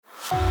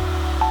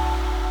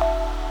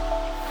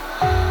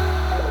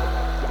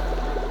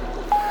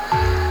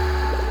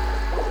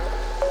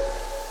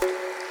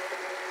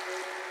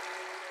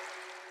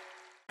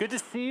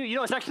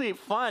it's actually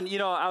fun.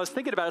 I was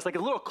thinking about it. It's like a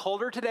little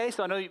colder today,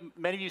 so I know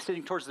many of you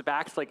sitting towards the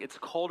back, it's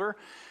colder.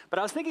 But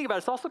I was thinking about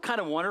it's also kind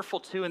of wonderful,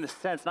 too, in the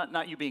sense,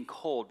 not you being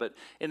cold, but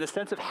in the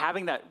sense of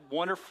having that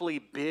wonderfully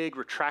big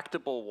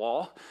retractable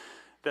wall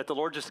that the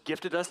Lord just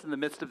gifted us in the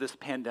midst of this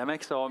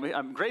pandemic. So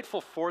I'm grateful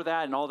for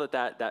that and all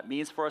that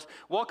means for us.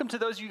 Welcome to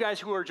those of you guys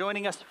who are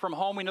joining us from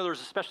home. We know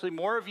there's especially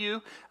more of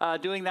you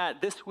doing that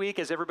this week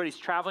as everybody's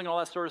traveling, all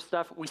that sort of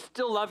stuff. We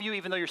still love you,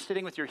 even though you're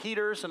sitting with your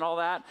heaters and all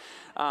that.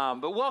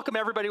 But welcome,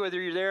 everybody,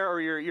 whether you're there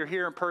or you're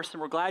here in person.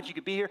 We're glad you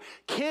could be here.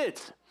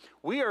 Kids,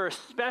 we are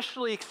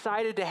especially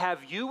excited to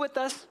have you with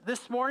us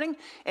this morning.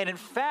 And in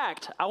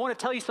fact, I want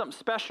to tell you something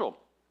special.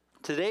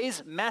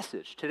 Today's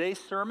message, today's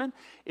sermon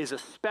is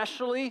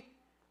especially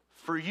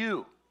for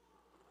you.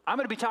 I'm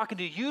going to be talking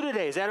to you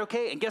today. Is that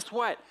okay? And guess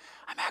what?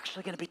 I'm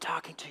actually going to be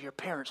talking to your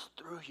parents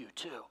through you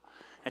too,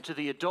 and to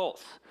the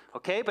adults,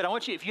 okay? But I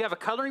want you, if you have a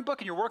coloring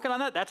book and you're working on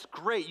that, that's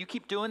great. You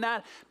keep doing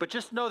that. But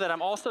just know that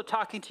I'm also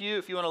talking to you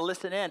if you want to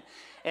listen in.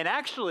 And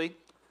actually,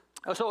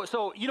 and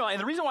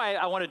the reason why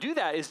I want to do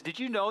that is, did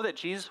you know that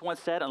Jesus once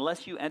said,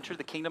 unless you enter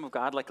the kingdom of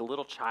God like a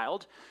little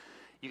child,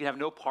 you can have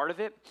no part of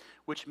it?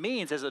 Which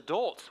means as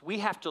adults, we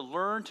have to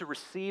learn to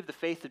receive the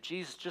faith of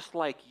Jesus just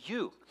like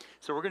you.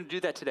 So we're going to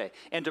do that today.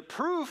 And to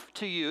prove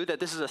to you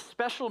that this is a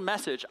special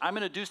message, I'm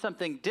going to do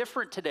something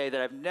different today that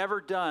I've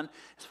never done,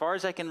 as far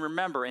as I can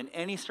remember, in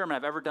any sermon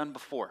I've ever done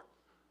before.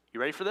 You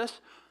ready for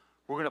this?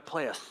 We're going to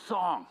play a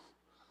song.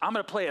 I'm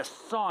going to play a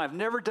song. I've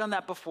never done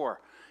that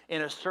before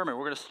in a sermon.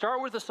 We're going to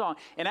start with a song.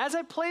 And as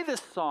I play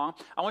this song,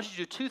 I want you to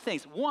do two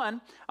things. One,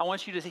 I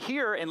want you to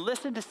hear and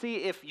listen to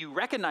see if you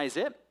recognize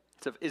it.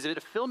 Is it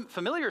a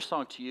familiar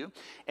song to you?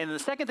 And the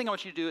second thing I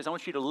want you to do is I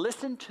want you to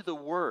listen to the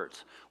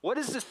words. What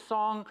is this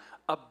song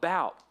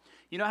about?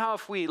 You know how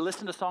if we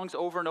listen to songs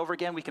over and over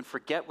again, we can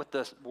forget what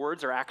the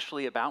words are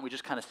actually about. We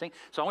just kind of sing.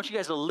 So I want you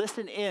guys to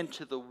listen in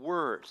to the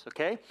words,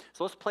 okay?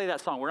 So let's play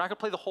that song. We're not going to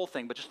play the whole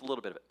thing, but just a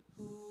little bit of it.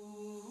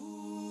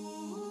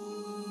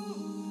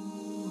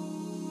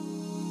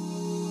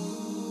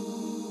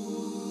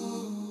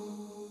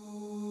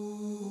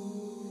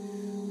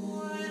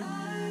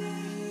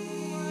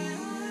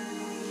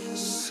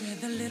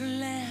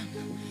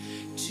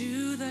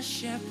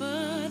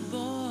 Shepherd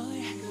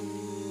boy,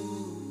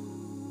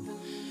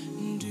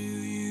 do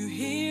you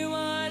hear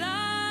what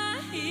I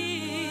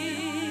hear?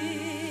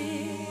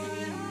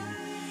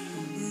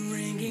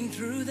 Ringing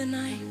through the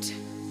night,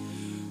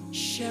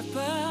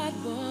 shepherd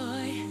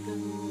boy,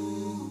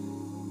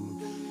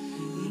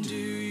 do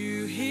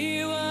you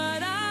hear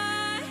what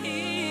I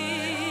hear?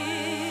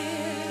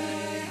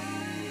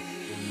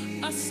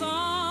 A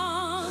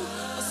song,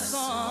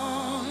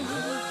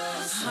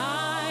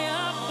 high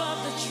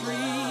above the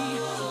tree.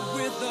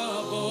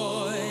 The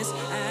voice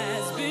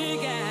as big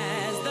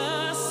as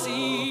the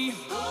sea,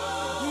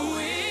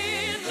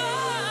 with the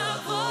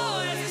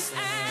voice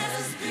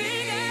as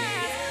big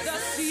as the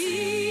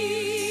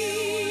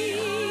sea.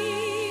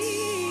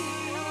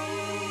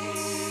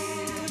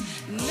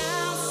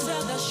 Now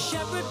said the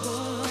shepherd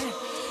boy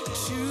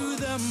to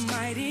the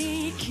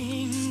mighty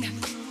king,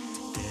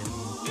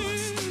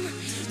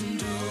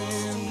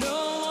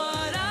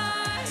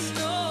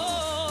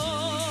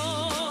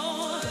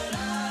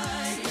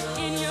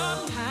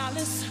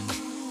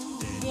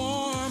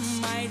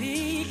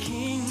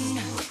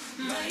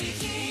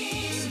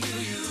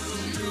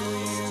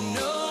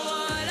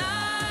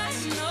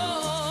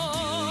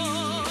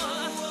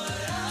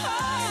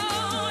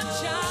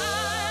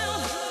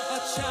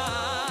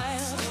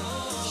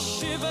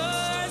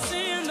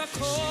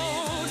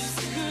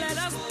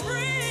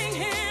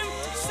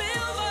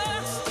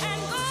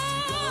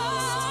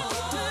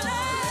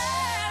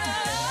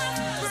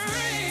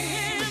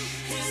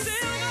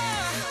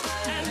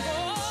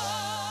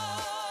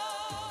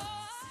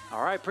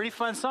 All right, pretty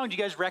fun song. Do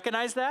you guys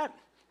recognize that?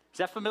 Is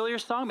that a familiar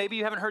song? Maybe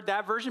you haven't heard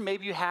that version.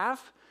 Maybe you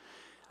have.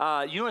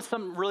 You know what's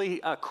something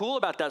really cool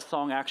about that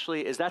song,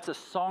 actually, is that's a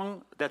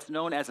song that's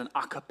known as an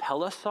a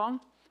cappella song.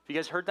 Have you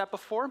guys heard that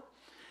before?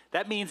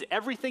 That means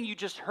everything you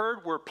just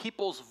heard were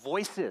people's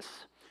voices,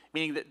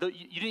 meaning that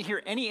you didn't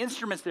hear any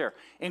instruments there,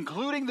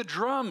 including the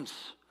drums.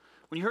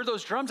 When you heard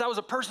those drums, that was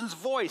a person's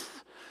voice.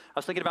 I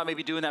was thinking about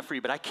maybe doing that for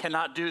you, but I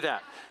cannot do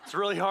that. It's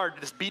really hard,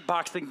 this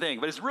beatboxing thing,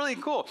 but it's really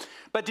cool.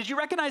 But did you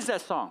recognize that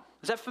song?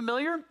 Is that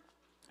familiar?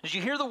 Did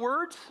you hear the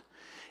words?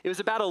 It was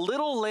about a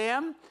little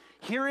lamb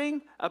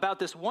hearing about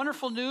this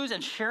wonderful news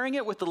and sharing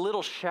it with the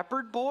little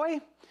shepherd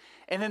boy.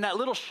 And then that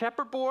little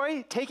shepherd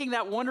boy taking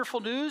that wonderful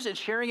news and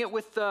sharing it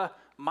with the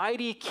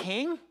mighty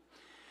king.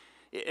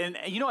 And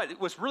you know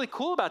what's really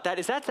cool about that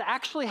is that's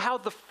actually how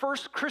the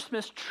first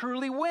Christmas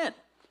truly went.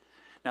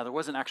 Now, there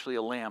wasn't actually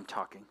a lamb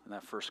talking in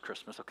that first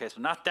Christmas, okay,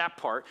 so not that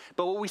part.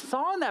 But what we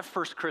saw in that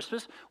first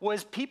Christmas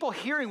was people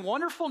hearing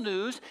wonderful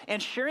news and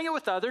sharing it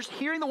with others,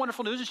 hearing the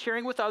wonderful news and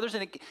sharing it with others,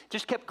 and it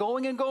just kept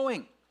going and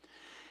going.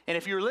 And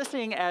if you were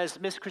listening as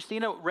Miss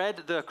Christina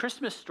read the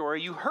Christmas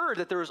story, you heard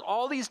that there was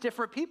all these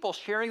different people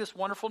sharing this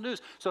wonderful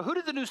news. So who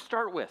did the news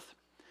start with?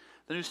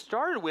 The news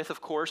started with,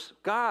 of course,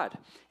 God.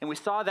 And we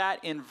saw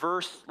that in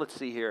verse,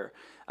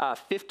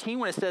 15,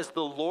 when it says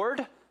the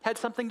Lord had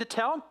something to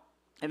tell.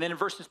 And then in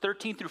verses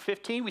 13 through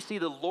 15, we see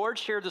the Lord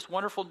shared this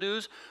wonderful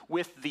news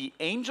with the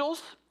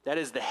angels, that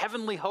is the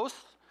heavenly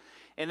hosts.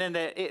 And then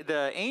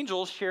the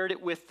angels shared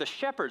it with the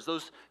shepherds,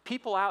 those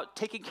people out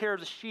taking care of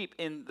the sheep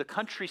in the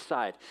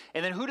countryside.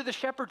 And then who did the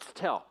shepherds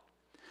tell?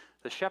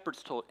 The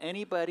shepherds told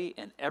anybody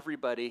and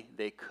everybody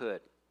they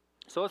could.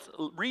 So let's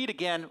read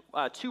again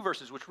 2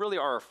 verses, which really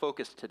are our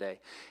focus today.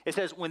 It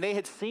says, when they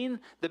had seen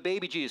the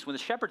baby Jesus, when the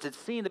shepherds had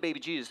seen the baby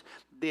Jesus,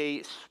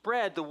 they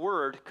spread the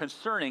word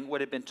concerning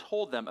what had been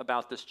told them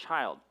about this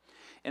child.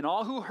 And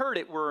all who heard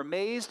it were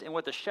amazed in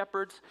what the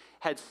shepherds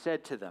had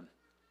said to them.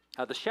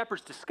 The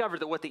shepherds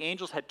discovered that what the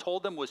angels had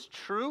told them was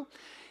true.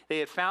 They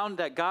had found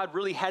that God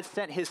really had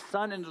sent his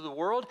son into the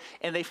world,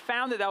 and they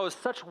found that that was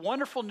such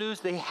wonderful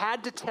news they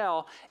had to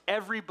tell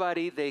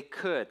everybody they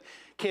could.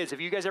 Kids, have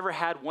you guys ever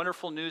had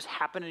wonderful news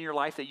happen in your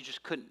life that you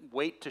just couldn't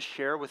wait to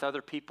share with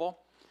other people?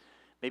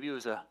 Maybe it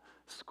was a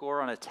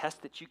score on a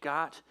test that you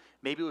got.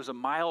 Maybe it was a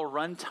mile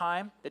run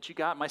time that you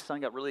got. My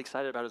son got really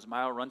excited about his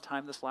mile run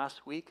time this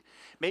last week.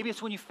 Maybe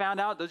it's when you found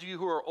out, those of you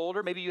who are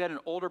older, maybe you had an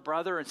older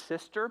brother and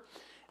sister.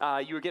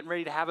 You were getting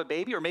ready to have a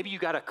baby, or maybe you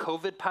got a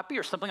COVID puppy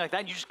or something like that,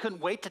 and you just couldn't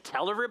wait to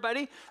tell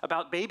everybody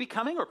about baby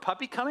coming or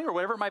puppy coming or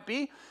whatever it might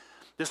be.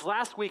 This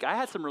last week, I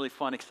had some really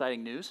fun,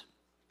 exciting news.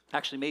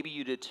 Actually, maybe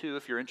you did too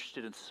if you're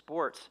interested in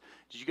sports.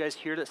 Did you guys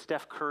hear that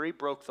Steph Curry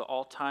broke the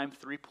all-time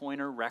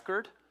three-pointer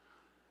record?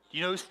 Do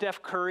you know who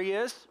Steph Curry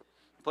is?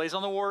 He plays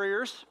on the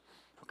Warriors.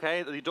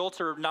 Okay, the adults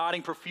are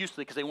nodding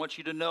profusely because they want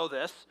you to know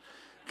this.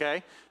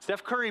 Okay,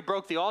 Steph Curry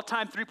broke the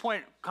all-time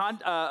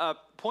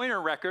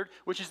three-pointer record,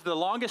 which is the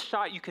longest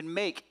shot you can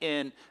make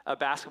in a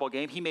basketball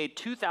game. He made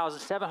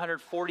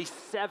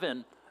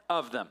 2,747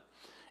 of them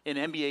in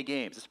NBA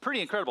games. It's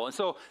pretty incredible. And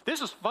so this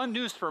was fun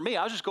news for me.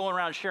 I was just going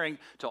around sharing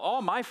to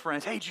all my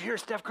friends, hey, did you hear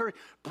Steph Curry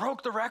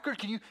broke the record?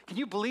 Can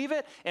you believe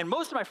it? And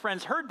most of my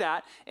friends heard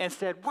that and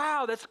said,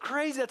 wow, that's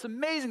crazy. That's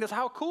amazing.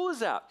 How cool is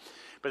that?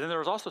 But then there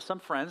was also some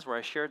friends where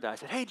I shared that. I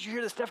said, hey, did you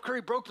hear that Steph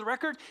Curry broke the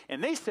record?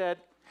 And they said,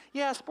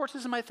 yeah, sports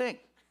isn't my thing.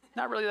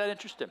 Not really that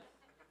interested.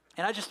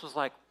 And I just was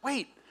like,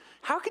 wait,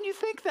 how can you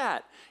think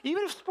that?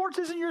 Even if sports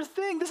isn't your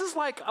thing, this is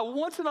like a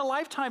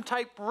once-in-a-lifetime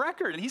type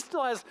record. And he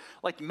still has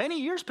like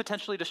many years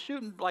potentially to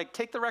shoot and like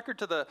take the record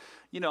to the,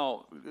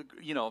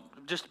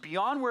 just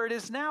beyond where it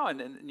is now.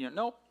 And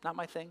nope, not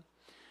my thing.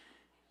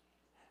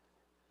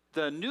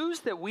 The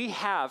news that we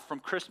have from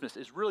Christmas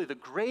is really the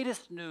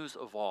greatest news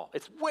of all.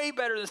 It's way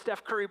better than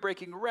Steph Curry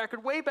breaking a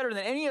record, way better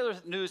than any other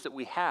news that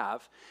we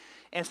have.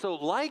 And so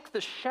like the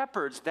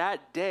shepherds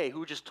that day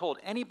who just told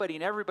anybody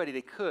and everybody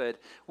they could,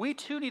 we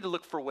too need to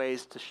look for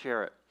ways to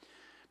share it.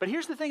 But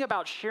here's the thing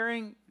about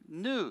sharing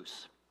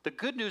news, the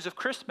good news of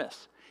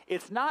Christmas.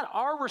 It's not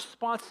our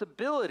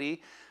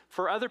responsibility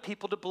for other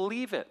people to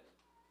believe it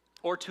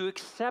or to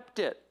accept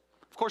it.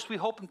 Of course, we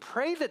hope and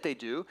pray that they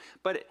do,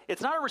 but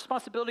it's not our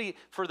responsibility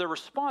for their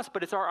response,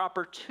 but it's our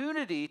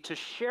opportunity to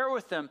share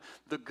with them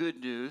the good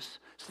news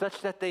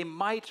such that they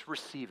might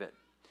receive it.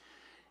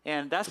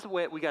 And that's the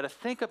way we got to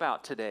think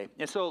about today.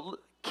 And so,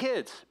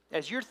 kids,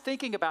 as you're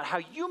thinking about how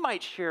you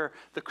might share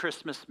the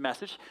Christmas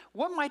message,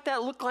 what might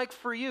that look like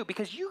for you?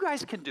 Because you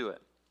guys can do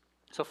it.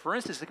 So, for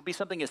instance, it could be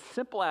something as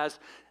simple as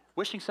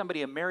wishing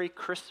somebody a Merry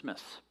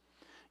Christmas.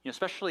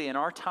 Especially in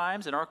our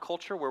times, in our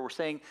culture, where we're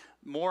saying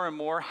more and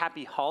more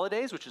happy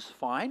holidays, which is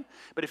fine.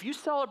 But if you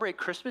celebrate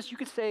Christmas, you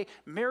could say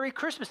Merry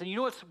Christmas. And you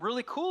know what's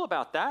really cool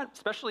about that,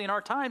 especially in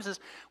our times,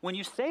 is when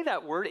you say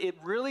that word, it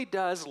really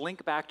does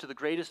link back to the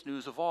greatest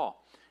news of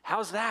all.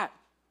 How's that?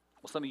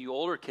 Well, some of you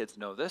older kids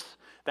know this.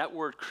 That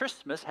word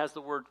Christmas has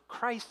the word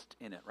Christ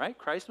in it, right?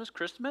 Christmas.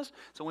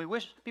 So when we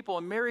wish people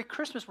a Merry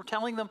Christmas, we're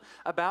telling them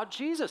about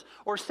Jesus.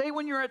 Or say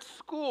when you're at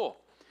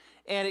school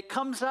and it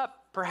comes up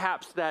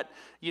perhaps that,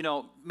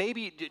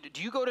 maybe,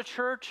 do you go to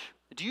church?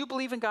 Do you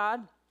believe in God?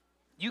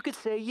 You could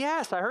say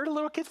yes. I heard a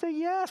little kid say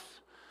yes.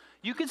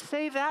 You could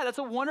say that. That's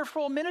a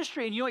wonderful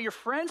ministry. And your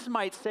friends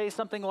might say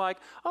something like,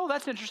 oh,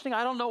 that's interesting.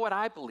 I don't know what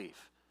I believe.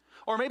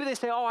 Or maybe they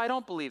say, oh, I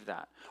don't believe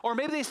that. Or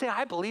maybe they say,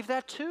 I believe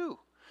that too.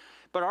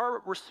 But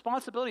our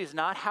responsibility is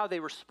not how they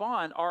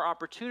respond. Our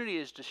opportunity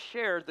is to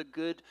share the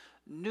good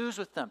news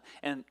with them.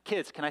 And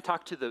kids, can I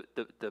talk to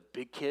the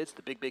big kids,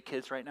 the big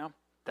kids right now?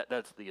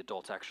 That's the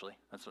adults, actually.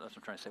 That's what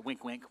I'm trying to say.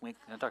 Wink, wink, wink.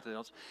 Can I talk to the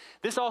adults?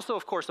 This also,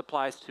 of course,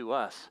 applies to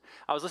us.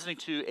 I was listening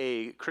to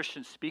a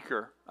Christian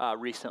speaker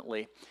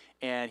recently,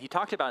 and he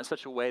talked about it in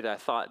such a way that I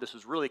thought this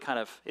was really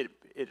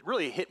it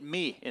really hit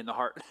me in the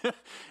heart.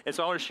 And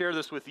so I want to share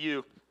this with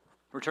you.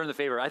 Return the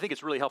favor. I think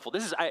it's really helpful.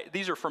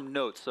 These are from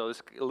notes, so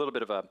it's a little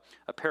bit of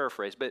a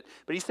paraphrase. But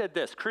he said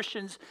this: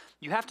 Christians,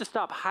 you have to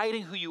stop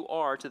hiding who you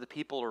are to the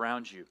people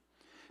around you.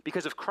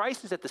 Because if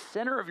Christ is at the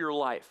center of your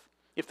life,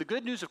 if the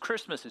good news of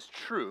Christmas is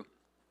true,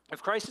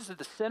 If Christ is at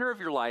the center of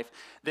your life,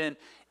 then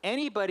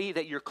anybody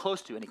that you're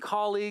close to, any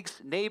colleagues,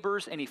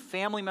 neighbors, any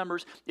family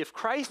members, if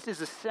Christ is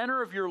the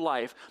center of your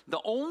life,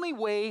 the only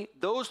way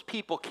those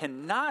people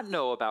cannot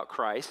know about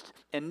Christ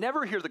and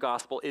never hear the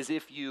gospel is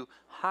if you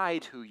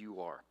hide who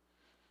you are.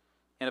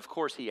 And of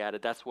course, he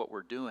added, that's what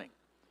we're doing.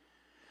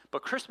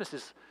 But Christmas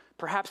is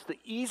perhaps the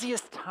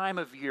easiest time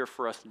of year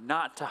for us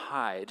not to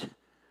hide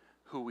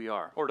who we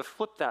are. Or to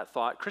flip that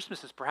thought,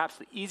 Christmas is perhaps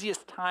the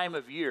easiest time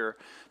of year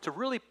to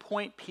really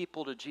point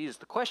people to Jesus.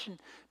 The question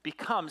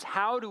becomes,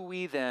 how do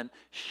we then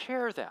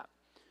share that?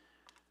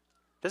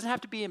 Doesn't have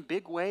to be in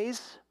big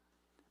ways,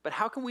 but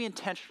how can we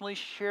intentionally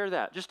share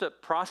that? Just to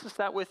process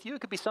that with you,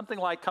 it could be something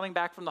like coming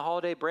back from the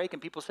holiday break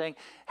and people saying,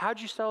 how'd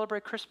you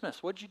celebrate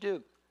Christmas? What'd you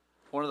do?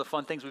 One of the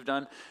fun things we've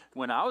done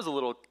when I was a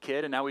little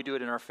kid, and now we do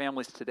it in our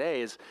families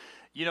today, is,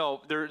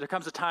 there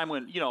comes a time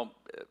when,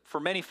 for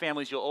many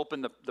families, you'll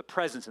open the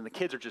presents and the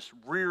kids are just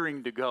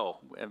rearing to go.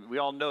 And we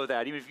all know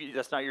that. Even if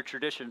that's not your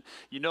tradition,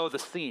 you know the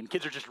scene.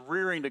 Kids are just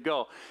rearing to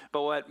go.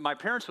 But what my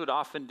parents would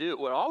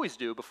always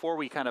do before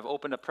we kind of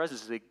opened up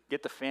presents is they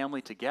get the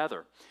family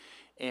together.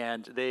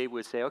 And they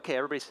would say, okay,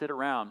 everybody sit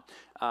around.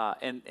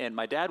 And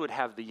my dad would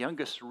have the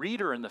youngest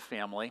reader in the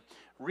family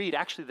read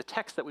actually the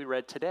text that we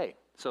read today.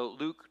 So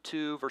Luke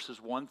 2,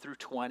 verses 1 through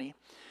 20.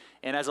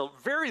 And as a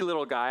very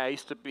little guy, I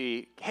used to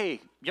be, hey,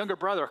 younger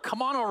brother,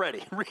 come on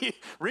already.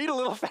 read a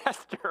little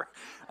faster.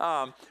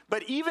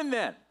 But even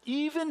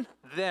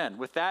then,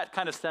 with that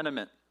kind of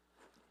sentiment,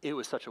 it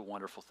was such a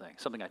wonderful thing,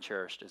 something I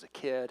cherished as a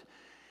kid.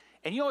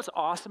 And you know what's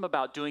awesome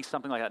about doing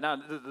something like that? Now,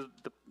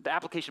 the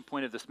application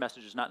point of this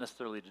message is not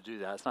necessarily to do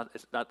that.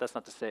 That's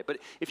not to say it. But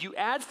if you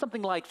add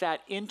something like that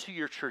into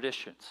your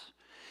traditions,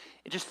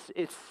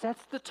 it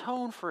sets the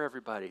tone for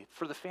everybody,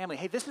 for the family.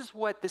 Hey, this is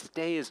what this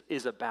day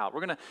is about.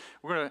 We're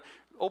gonna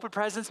open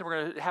presents and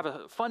we're gonna have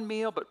a fun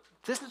meal, but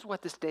this is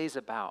what this day is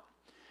about.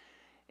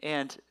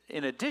 And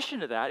in addition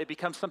to that, it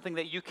becomes something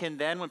that you can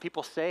then, when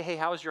people say, hey,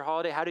 how was your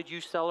holiday? How did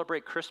you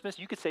celebrate Christmas?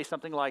 You could say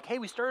something like, hey,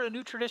 we started a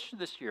new tradition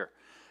this year.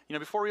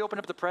 Before we opened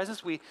up the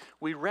presents, we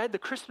read the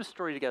Christmas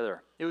story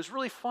together. It was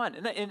really fun.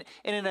 And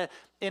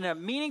in a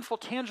meaningful,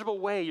 tangible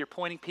way, you're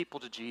pointing people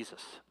to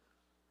Jesus.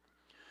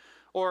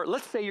 Or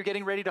let's say you're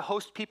getting ready to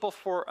host people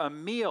for a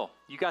meal.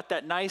 You got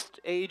that nice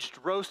aged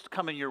roast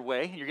coming your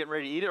way. You're getting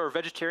ready to eat it. Or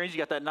vegetarians, you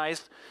got that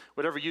nice,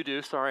 whatever you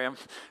do. Sorry, I'm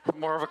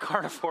more of a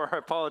carnivore. I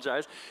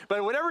apologize.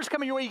 But whatever's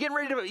coming your way, you're getting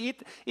ready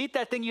to eat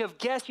that thing. You have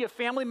guests, you have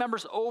family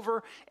members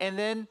over, and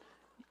then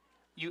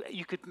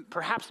you could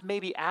perhaps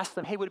maybe ask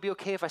them, hey, would it be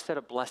okay if I said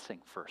a blessing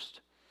first?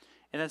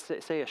 And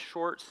then say a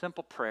short,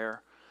 simple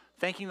prayer,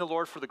 thanking the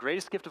Lord for the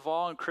greatest gift of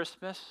all on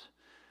Christmas,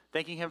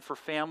 thanking him for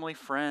family,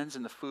 friends,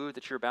 and the food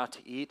that you're about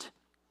to eat.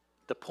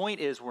 The point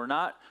is, we're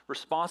not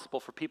responsible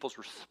for people's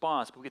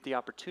response, but we get the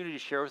opportunity to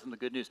share with them the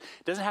good news.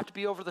 It doesn't have to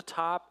be over the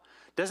top,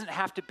 doesn't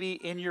have to be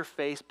in your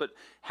face, but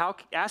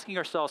asking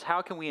ourselves,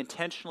 how can we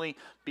intentionally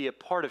be a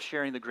part of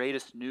sharing the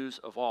greatest news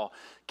of all?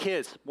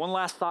 Kids, one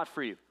last thought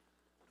for you.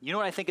 You know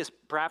what I think is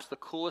perhaps the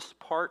coolest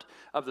part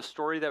of the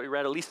story that we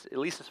read, at least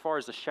as far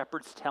as the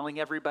shepherds telling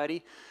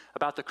everybody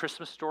about the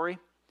Christmas story?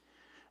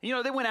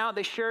 They went out,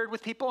 they shared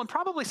with people, and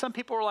probably some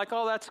people were like,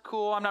 oh, that's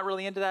cool, I'm not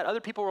really into that. Other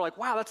people were like,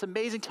 wow, that's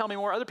amazing, tell me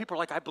more. Other people were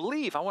like, I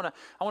believe, I want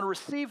to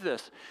receive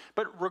this.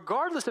 But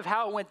regardless of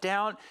how it went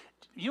down,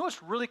 you know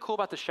what's really cool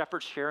about the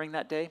shepherds sharing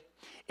that day?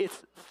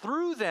 It's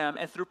through them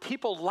and through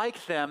people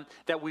like them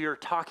that we are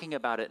talking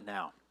about it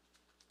now.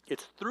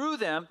 It's through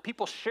them,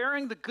 people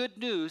sharing the good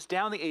news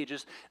down the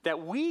ages,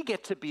 that we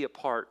get to be a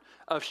part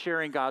of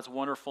sharing God's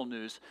wonderful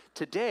news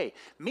today.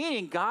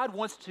 Meaning God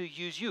wants to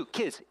use you,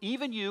 kids,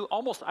 even you,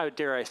 almost,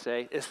 dare I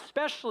say,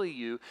 especially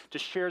you, to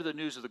share the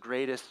news of the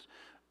greatest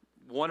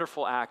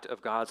wonderful act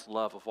of God's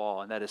love of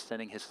all, and that is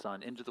sending his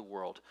son into the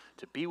world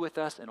to be with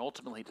us and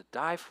ultimately to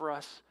die for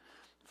us,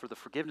 for the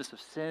forgiveness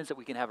of sins, that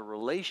we can have a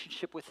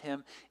relationship with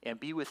him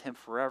and be with him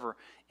forever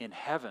in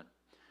heaven.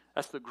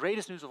 That's the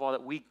greatest news of all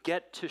that we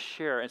get to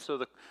share. And so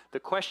the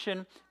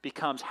question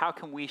becomes, how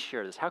can we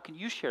share this? How can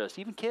you share this?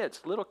 Even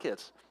kids, little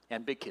kids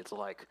and big kids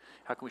alike.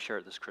 How can we share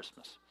it this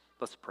Christmas?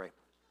 Let's pray.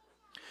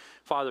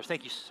 Father,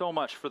 thank you so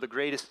much for the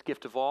greatest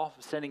gift of all,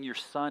 sending your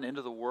son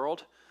into the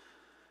world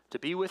to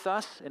be with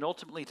us and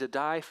ultimately to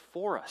die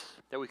for us,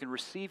 that we can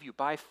receive you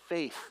by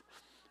faith,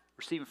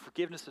 receiving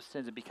forgiveness of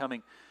sins and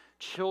becoming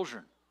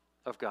children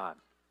of God.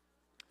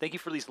 Thank you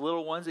for these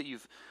little ones that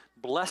you've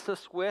blessed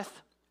us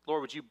with.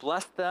 Lord, would you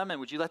bless them and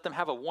would you let them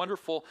have a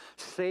wonderful,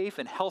 safe,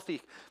 and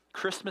healthy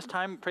Christmas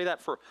time? Pray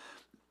that for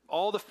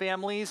all the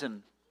families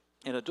and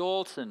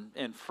adults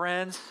and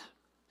friends.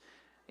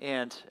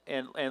 And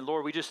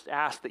Lord, we just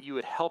ask that you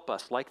would help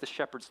us, like the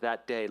shepherds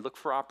that day, look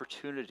for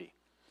opportunity.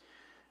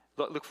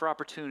 Look for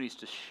opportunities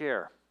to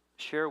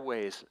share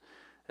ways.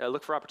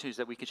 Look for opportunities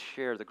that we could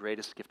share the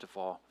greatest gift of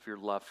all, of your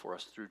love for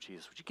us through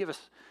Jesus. Would you give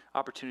us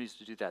opportunities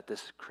to do that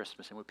this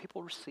Christmas? And would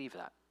people receive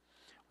that?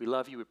 We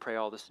love you. We pray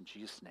all this in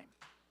Jesus' name.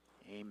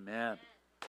 Amen.